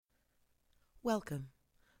Welcome.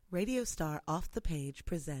 Radio Star Off the Page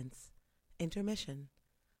presents Intermission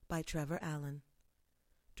by Trevor Allen.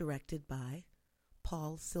 Directed by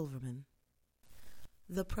Paul Silverman.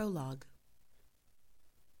 The Prologue.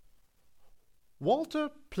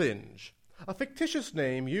 Walter Plinge, a fictitious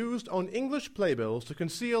name used on English playbills to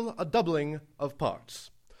conceal a doubling of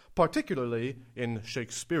parts, particularly in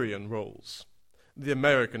Shakespearean roles. The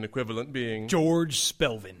American equivalent being George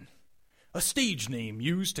Spelvin, a stage name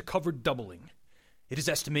used to cover doubling. It is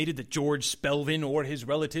estimated that George Spelvin or his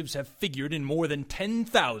relatives have figured in more than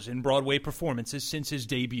 10,000 Broadway performances since his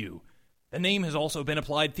debut. The name has also been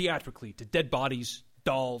applied theatrically to dead bodies,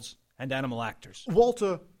 dolls, and animal actors.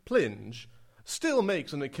 Walter Plinge still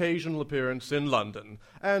makes an occasional appearance in London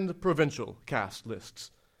and provincial cast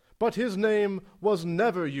lists, but his name was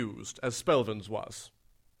never used as Spelvin's was.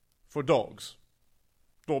 For dogs.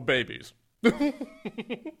 Or babies.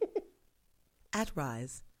 At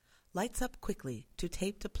Rise, lights up quickly to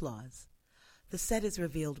taped applause. The set is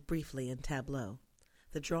revealed briefly in tableau,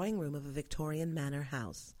 the drawing room of a Victorian manor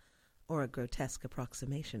house, or a grotesque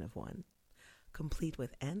approximation of one, complete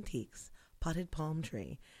with antiques, potted palm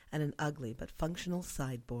tree, and an ugly but functional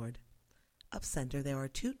sideboard. Up center there are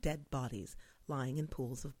two dead bodies lying in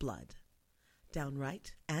pools of blood. Down right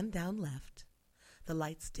and down left, the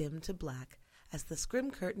lights dim to black as the scrim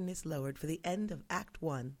curtain is lowered for the end of Act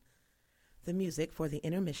 1. The music for the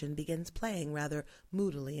intermission begins playing rather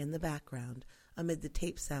moodily in the background, amid the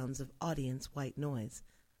tape sounds of audience white noise.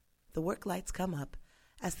 The work lights come up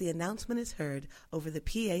as the announcement is heard over the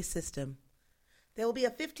PA system. There will be a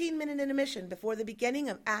 15-minute intermission before the beginning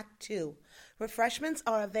of Act 2. Refreshments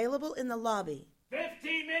are available in the lobby.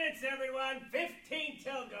 15 minutes, everyone. 15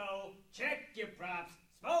 till go. Check your props.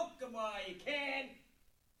 Smoke them while you can.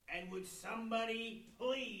 And would somebody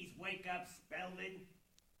please wake up Spelvin?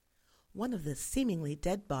 One of the seemingly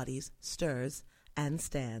dead bodies stirs and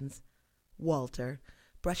stands. Walter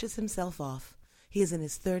brushes himself off. He is in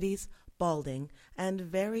his 30s, balding, and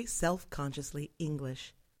very self-consciously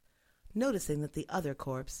English. Noticing that the other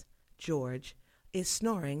corpse, George, is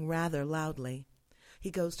snoring rather loudly,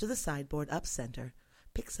 he goes to the sideboard up center,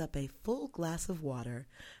 picks up a full glass of water,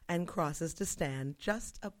 and crosses to stand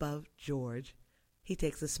just above George. He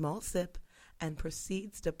takes a small sip and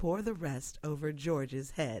proceeds to pour the rest over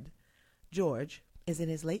George's head. George is in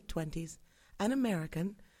his late 20s, an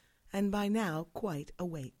American, and by now quite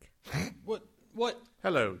awake. What?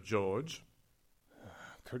 Hello, George.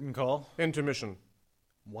 Curtain call? Intermission.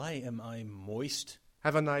 Why am I moist?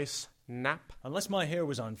 Have a nice nap. Unless my hair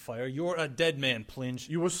was on fire, you're a dead man, Plinge.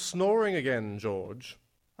 You were snoring again, George.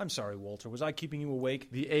 I'm sorry, Walter. Was I keeping you awake?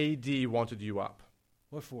 The AD wanted you up.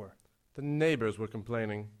 What for? The neighbors were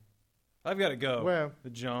complaining. I've got to go. Where?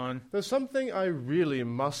 The John. There's something I really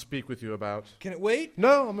must speak with you about. Can it wait?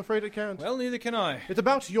 No, I'm afraid it can't. Well, neither can I. It's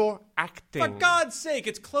about your acting. For God's sake,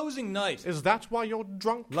 it's closing night. Is that why you're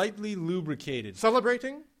drunk? Lightly lubricated.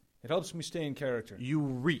 Celebrating? It helps me stay in character. You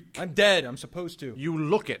reek. I'm dead. I'm supposed to. You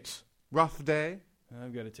look it. Rough day?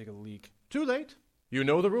 I've got to take a leak. Too late. You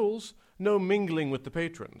know the rules. No mingling with the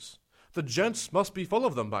patrons. The gents must be full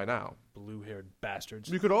of them by now. Blue-haired bastards.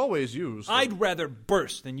 You could always use them. I'd rather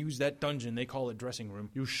burst than use that dungeon they call a dressing room.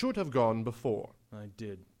 You should have gone before. I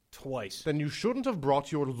did. Twice. Then you shouldn't have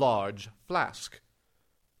brought your large flask.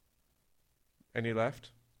 Any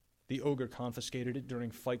left? The ogre confiscated it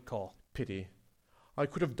during fight call. Pity. I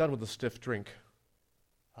could have done with a stiff drink.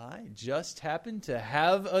 I just happened to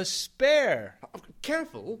have a spare.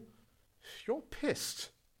 Careful. You're pissed.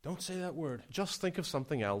 Don't say that word. Just think of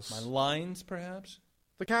something else. My lines, perhaps?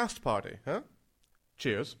 The cast party, huh?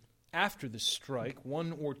 Cheers. After the strike,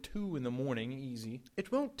 1 or 2 in the morning, easy.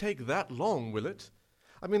 It won't take that long, will it?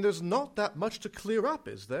 I mean, there's not that much to clear up,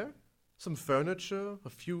 is there? Some furniture, a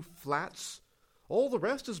few flats. All the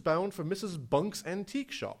rest is bound for Mrs. Bunk's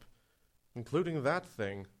antique shop, including that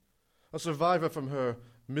thing. A survivor from her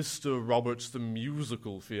Mr. Roberts the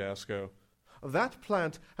Musical fiasco. That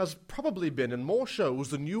plant has probably been in more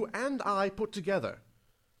shows than you and I put together.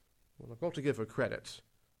 Well, I've got to give her credit.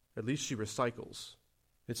 At least she recycles.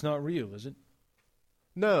 It's not real, is it?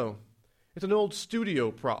 No. It's an old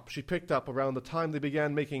studio prop she picked up around the time they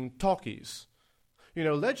began making talkies. You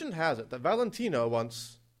know, legend has it that Valentino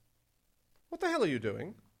once... What the hell are you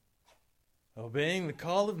doing? Obeying the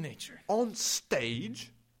call of nature. On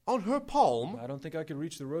stage? On her palm? I don't think I could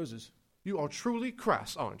reach the roses. You are truly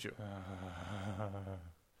crass, aren't you?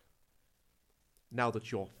 Now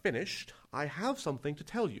that you're finished, I have something to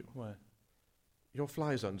tell you. What? Your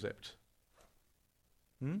fly's unzipped.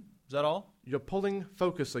 Is that all? You're pulling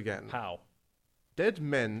focus again. How? Dead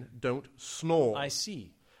men don't snore. I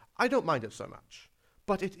see. I don't mind it so much.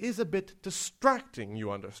 But it is a bit distracting,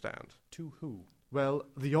 you understand. To who? Well,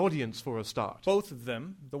 the audience for a start. Both of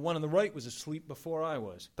them. The one on the right was asleep before I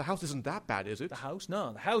was. The house isn't that bad, is it? The house?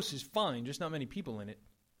 No, the house is fine, just not many people in it.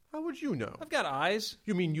 How would you know? I've got eyes.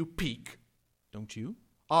 You mean you peek? Don't you?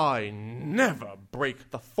 I never break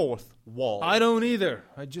the fourth wall. I don't either.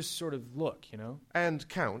 I just sort of look, you know? And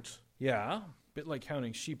count. Yeah. Bit like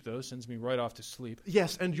counting sheep, though. Sends me right off to sleep.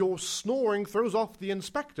 Yes, and your snoring throws off the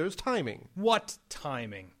inspector's timing. What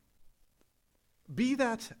timing? Be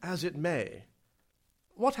that as it may,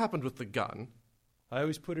 what happened with the gun? I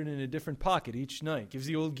always put it in a different pocket each night. Gives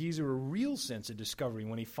the old geezer a real sense of discovery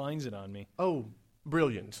when he finds it on me. Oh,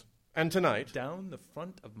 brilliant. And tonight? Down the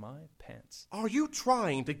front of my pants. Are you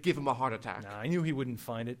trying to give him a heart attack? Nah, I knew he wouldn't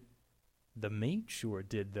find it. The mate sure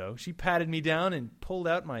did, though. She patted me down and pulled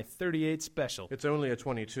out my .38 special. It's only a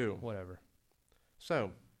 .22. Whatever.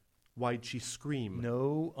 So, why'd she scream?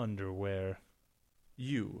 No underwear.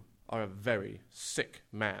 You are a very sick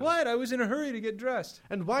man. What? I was in a hurry to get dressed.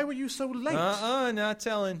 And why were you so late? Not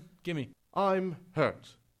telling. Gimme. I'm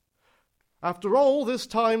hurt. After all this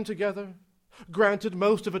time together, granted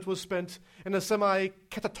most of it was spent in a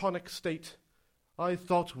semi-catatonic state, I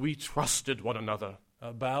thought we trusted one another.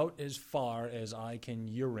 About as far as I can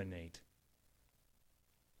urinate.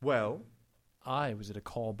 Well? I was at a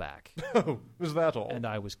callback. Oh, is that all? And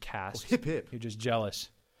I was cast. Oh, hip hip. You're just jealous.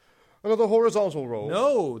 Another horizontal roll.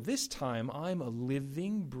 No, this time I'm a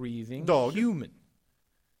living, breathing Dog. human.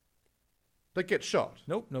 That gets shot.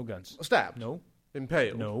 Nope, no guns. Stabbed. No.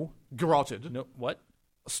 Impaled. No. Garroted. No. What?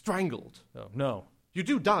 Strangled. Oh, no. You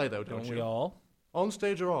do die, though, don't Don't you? we all? On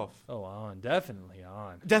stage or off? Oh, on. Definitely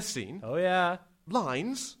on. Death scene? Oh, yeah.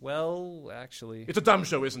 Lines? Well, actually... It's a dumb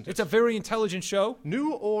show, isn't it? It's a very intelligent show.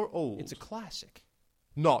 New or old? It's a classic.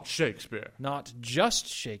 Not Shakespeare. Not just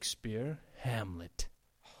Shakespeare. Hamlet.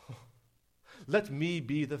 Let me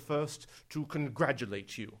be the first to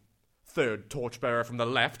congratulate you. Third torchbearer from the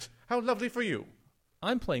left. How lovely for you.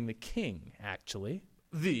 I'm playing the king, actually.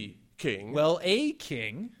 The king? Well, a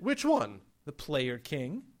king. Which one? The player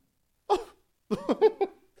king.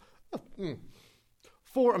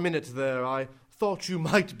 For a minute there, I thought you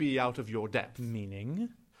might be out of your depth. Meaning?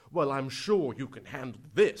 Well, I'm sure you can handle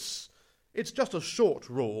this. It's just a short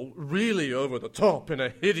role, really over the top in a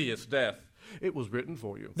hideous death. It was written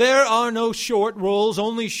for you. There are no short roles,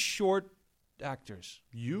 only short actors.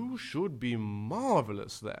 You should be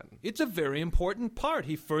marvelous, then. It's a very important part.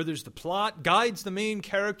 He furthers the plot, guides the main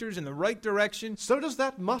characters in the right direction. So does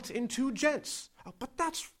that mutt in Two Gents. Oh, but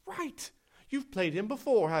that's right. You've played him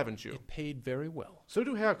before, haven't you? It paid very well. So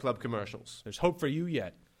do hair club commercials. There's hope for you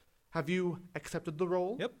yet. Have you accepted the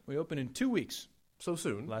role? Yep, we open in 2 weeks. So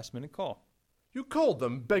soon? Last minute call. You called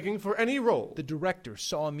them begging for any role. The director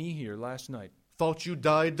saw me here last night. Thought you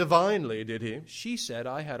died divinely, did he? She said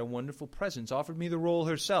I had a wonderful presence, offered me the role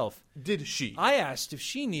herself. Did she? I asked if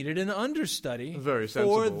she needed an understudy Very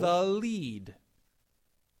sensible. for the lead.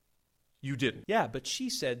 You didn't. Yeah, but she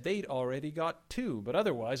said they'd already got 2, but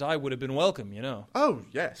otherwise I would have been welcome, you know. Oh,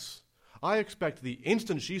 yes. I expect the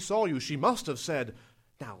instant she saw you, she must have said,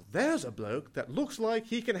 "Now there's a bloke that looks like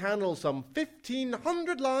he can handle some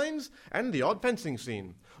 1,500 lines and the odd fencing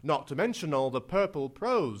scene. Not to mention all the purple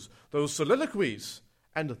prose, those soliloquies,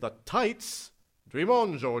 and the tights. Dream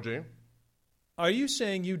on, Georgie." Are you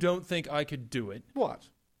saying you don't think I could do it? What?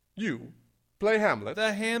 You? Play Hamlet?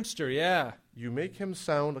 The hamster, yeah. You make him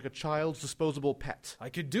sound like a child's disposable pet. I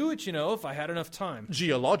could do it, you know, if I had enough time.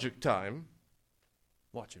 Geologic time.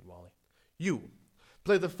 Watch it, Wally. You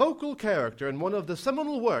play the focal character in one of the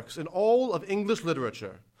seminal works in all of English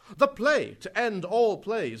literature. The play to end all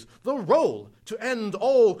plays. The role to end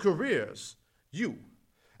all careers. You,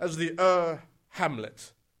 as the,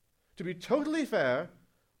 Hamlet. To be totally fair,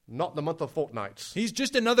 not the month of fortnights. He's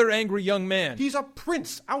just another angry young man. He's a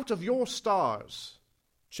prince out of your stars.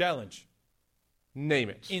 Challenge. Name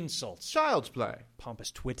it. Insults. Child's play.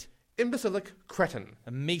 Pompous twit. Imbecilic cretin.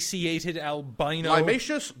 Emaciated albino.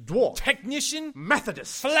 Limacious dwarf. Technician.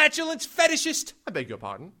 Methodist. Flatulence fetishist. I beg your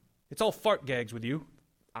pardon. It's all fart gags with you.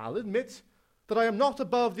 I'll admit that I am not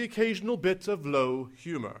above the occasional bit of low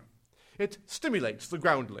humor. It stimulates the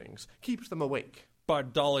groundlings, keeps them awake.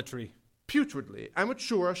 Bardolatry. Putridly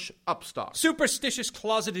amateurish upstart. Superstitious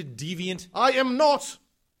closeted deviant. I am not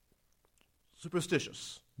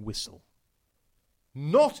superstitious. Whistle.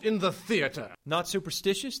 Not in the theatre. Not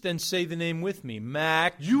superstitious? Then say the name with me.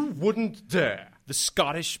 Mac. You wouldn't dare. The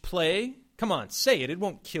Scottish play? Come on, say it. It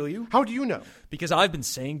won't kill you. How do you know? Because I've been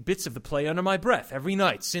saying bits of the play under my breath every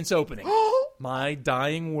night since opening. My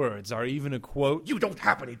dying words are even a quote. You don't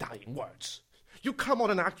have any dying words. You come on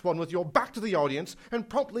in Act 1 with your back to the audience and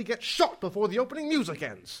promptly get shot before the opening music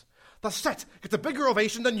ends. The set gets a bigger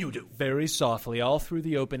ovation than you do. Very softly, all through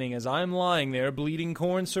the opening, as I'm lying there bleeding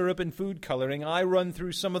corn syrup and food coloring, I run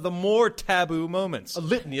through some of the more taboo moments. A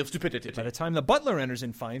litany of stupidity. By the time the butler enters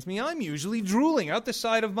and finds me, I'm usually drooling out the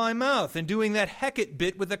side of my mouth and doing that Hecate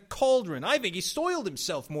bit with a cauldron. I think he soiled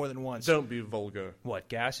himself more than once. Don't be vulgar. What,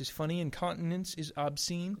 gas is funny, incontinence is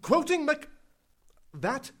obscene? Quoting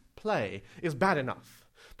that play is bad enough,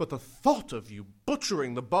 but the thought of you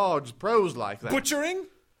butchering the bard's prose like that... Butchering?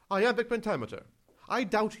 Iambic pentameter. I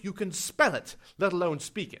doubt you can spell it, let alone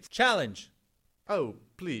speak it. Challenge. Oh,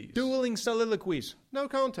 please. Dueling soliloquies. No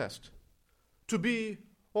contest. To be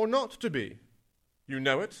or not to be. You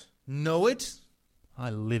know it? Know it? I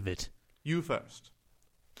live it. You first.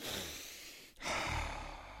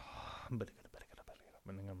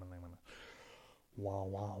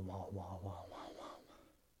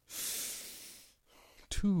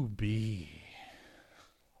 To be.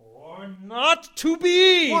 Or not to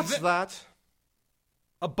be! What's that?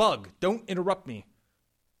 A bug. Don't interrupt me.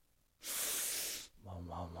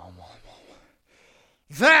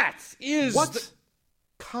 That is... What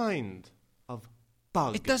kind of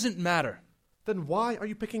bug? It doesn't matter. Then why are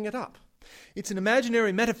you picking it up? It's an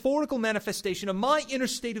imaginary, metaphorical manifestation of my inner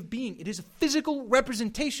state of being. It is a physical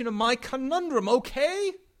representation of my conundrum,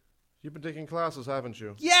 okay? You've been taking classes, haven't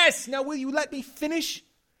you? Yes! Now will you let me finish?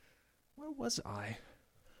 Where was I?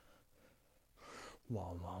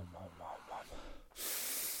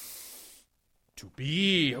 To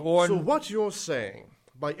be or... So what you're saying,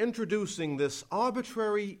 by introducing this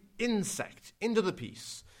arbitrary insect into the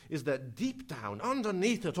piece, is that deep down,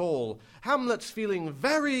 underneath it all, Hamlet's feeling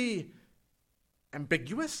very...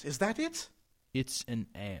 ambiguous? Is that it? It's an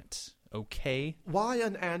ant, okay? Why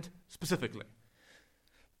an ant specifically?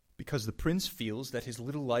 Because the prince feels that his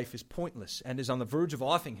little life is pointless and is on the verge of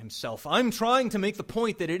offing himself. I'm trying to make the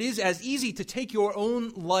point that it is as easy to take your own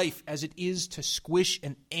life as it is to squish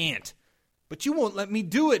an ant. But you won't let me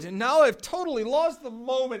do it, and now I've totally lost the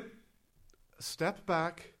moment. Step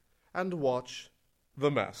back and watch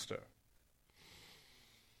the master.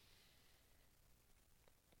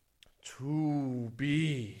 To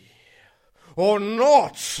be or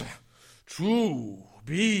not to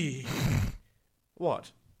be.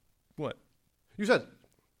 What? What? You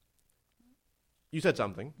said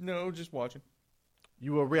something. No, just watching.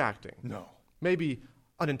 You were reacting. No. Maybe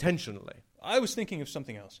unintentionally. I was thinking of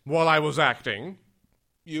something else. While I was acting.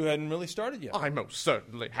 You hadn't really started yet. I most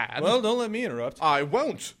certainly had. Well, don't let me interrupt. I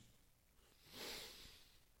won't.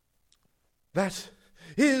 That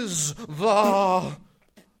is the...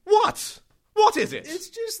 What? What is it? It's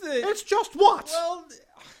just that... It's just what? Well,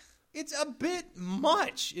 it's a bit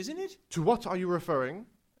much, isn't it? To what are you referring?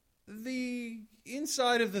 The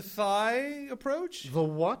inside of the thigh approach? The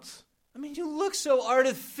what? I mean, you look so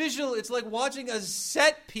artificial. It's like watching a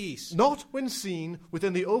set piece. Not when seen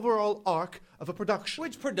within the overall arc of a production.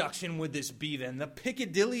 Which production would this be, then? The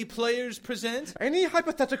Piccadilly Players present? Any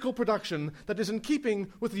hypothetical production that is in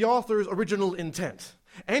keeping with the author's original intent.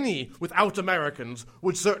 Any without Americans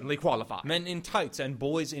would certainly qualify. Men in tights and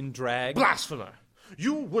boys in drag? Blasphemer!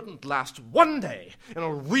 You wouldn't last one day in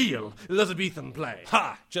a real Elizabethan play.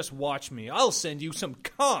 Ha! Just watch me. I'll send you some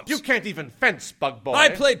comps. You can't even fence, bug boy. I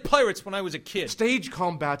played pirates when I was a kid. Stage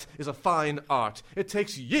combat is a fine art. It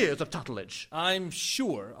takes years of tutelage. I'm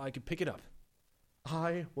sure I could pick it up.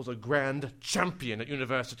 I was a grand champion at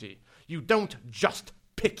university. You don't just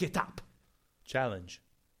pick it up. Challenge.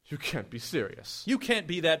 You can't be serious. You can't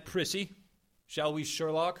be that prissy. Shall we,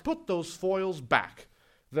 Sherlock? Put those foils back.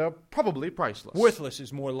 They're probably priceless. Worthless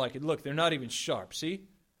is more like it. Look, they're not even sharp, see?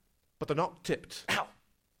 But they're not tipped. Ow!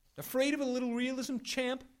 Afraid of a little realism,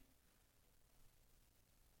 champ?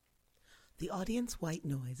 The audience white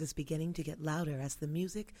noise is beginning to get louder as the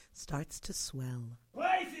music starts to swell.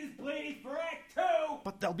 Places, please, for Act 2!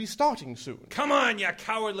 But they'll be starting soon. Come on, you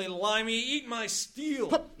cowardly limey. Eat my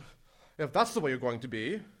steel. If that's the way you're going to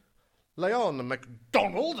be, lay on,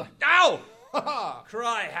 MacDonald. Ow!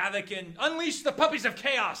 Cry havoc and unleash the puppies of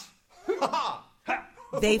chaos.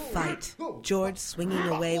 They fight, George swinging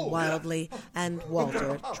away wildly and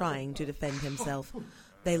Walter trying to defend himself.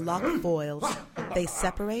 They lock foils, they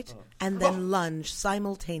separate, and then lunge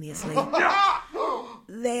simultaneously.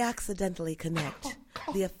 They accidentally connect.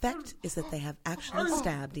 The effect is that they have actually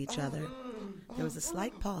stabbed each other. There is a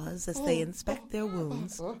slight pause as they inspect their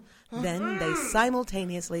wounds. Then they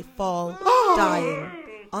simultaneously fall, dying,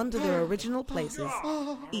 onto their original places,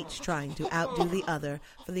 each trying to outdo the other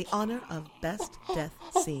for the honor of best death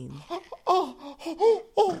scene.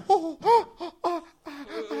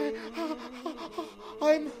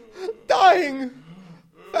 I'm dying.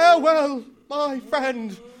 Farewell, my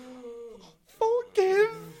friend.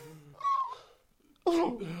 Forgive.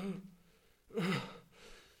 Oh.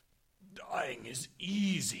 Dying is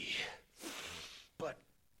easy, but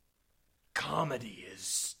comedy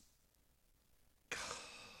is...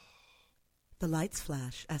 The lights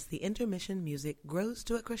flash as the intermission music grows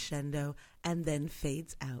to a crescendo and then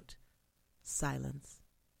fades out. Silence.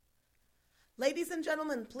 Ladies and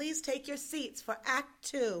gentlemen, please take your seats for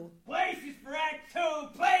Act 2. Places for Act 2!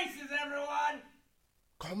 Places, everyone!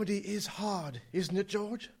 Comedy is hard, isn't it,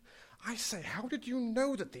 George? I say, how did you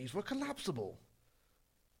know that these were collapsible?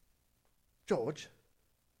 George?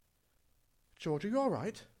 George, are you all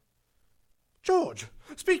right? George,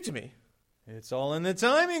 speak to me. It's all in the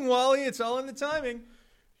timing, Wally. It's all in the timing.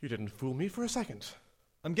 You didn't fool me for a second.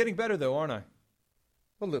 I'm getting better, though, aren't I?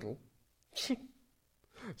 A little.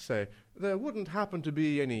 Say, there wouldn't happen to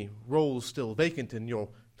be any roles still vacant in your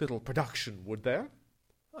little production, would there?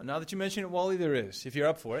 Oh, now that you mention it, Wally, there is, if you're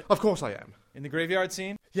up for it. Of course I am. In the graveyard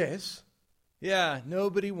scene? Yes. Yeah,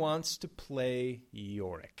 nobody wants to play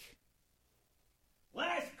Yorick.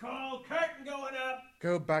 Last call, curtain going up.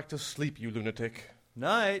 Go back to sleep, you lunatic.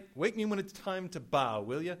 Night. Wake me when it's time to bow,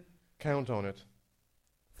 will you? Count on it.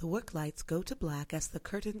 The work lights go to black as the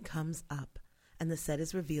curtain comes up, and the set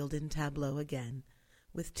is revealed in tableau again,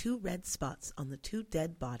 with 2 red spots on the 2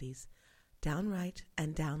 dead bodies, down right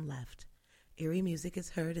and down left. Eerie music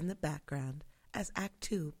is heard in the background as Act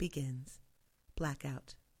 2 begins.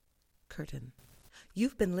 Blackout. Curtain.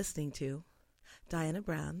 You've been listening to Diana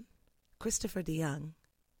Brown, Christopher DeYoung,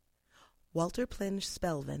 Walter Plinge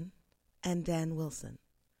Spelvin, and Dan Wilson.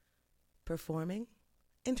 Performing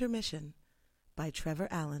Intermission by Trevor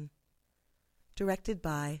Allen. Directed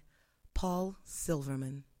by Paul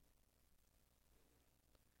Silverman.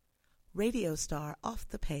 Radio Star Off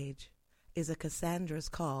the Page is a Cassandra's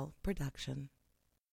Call production.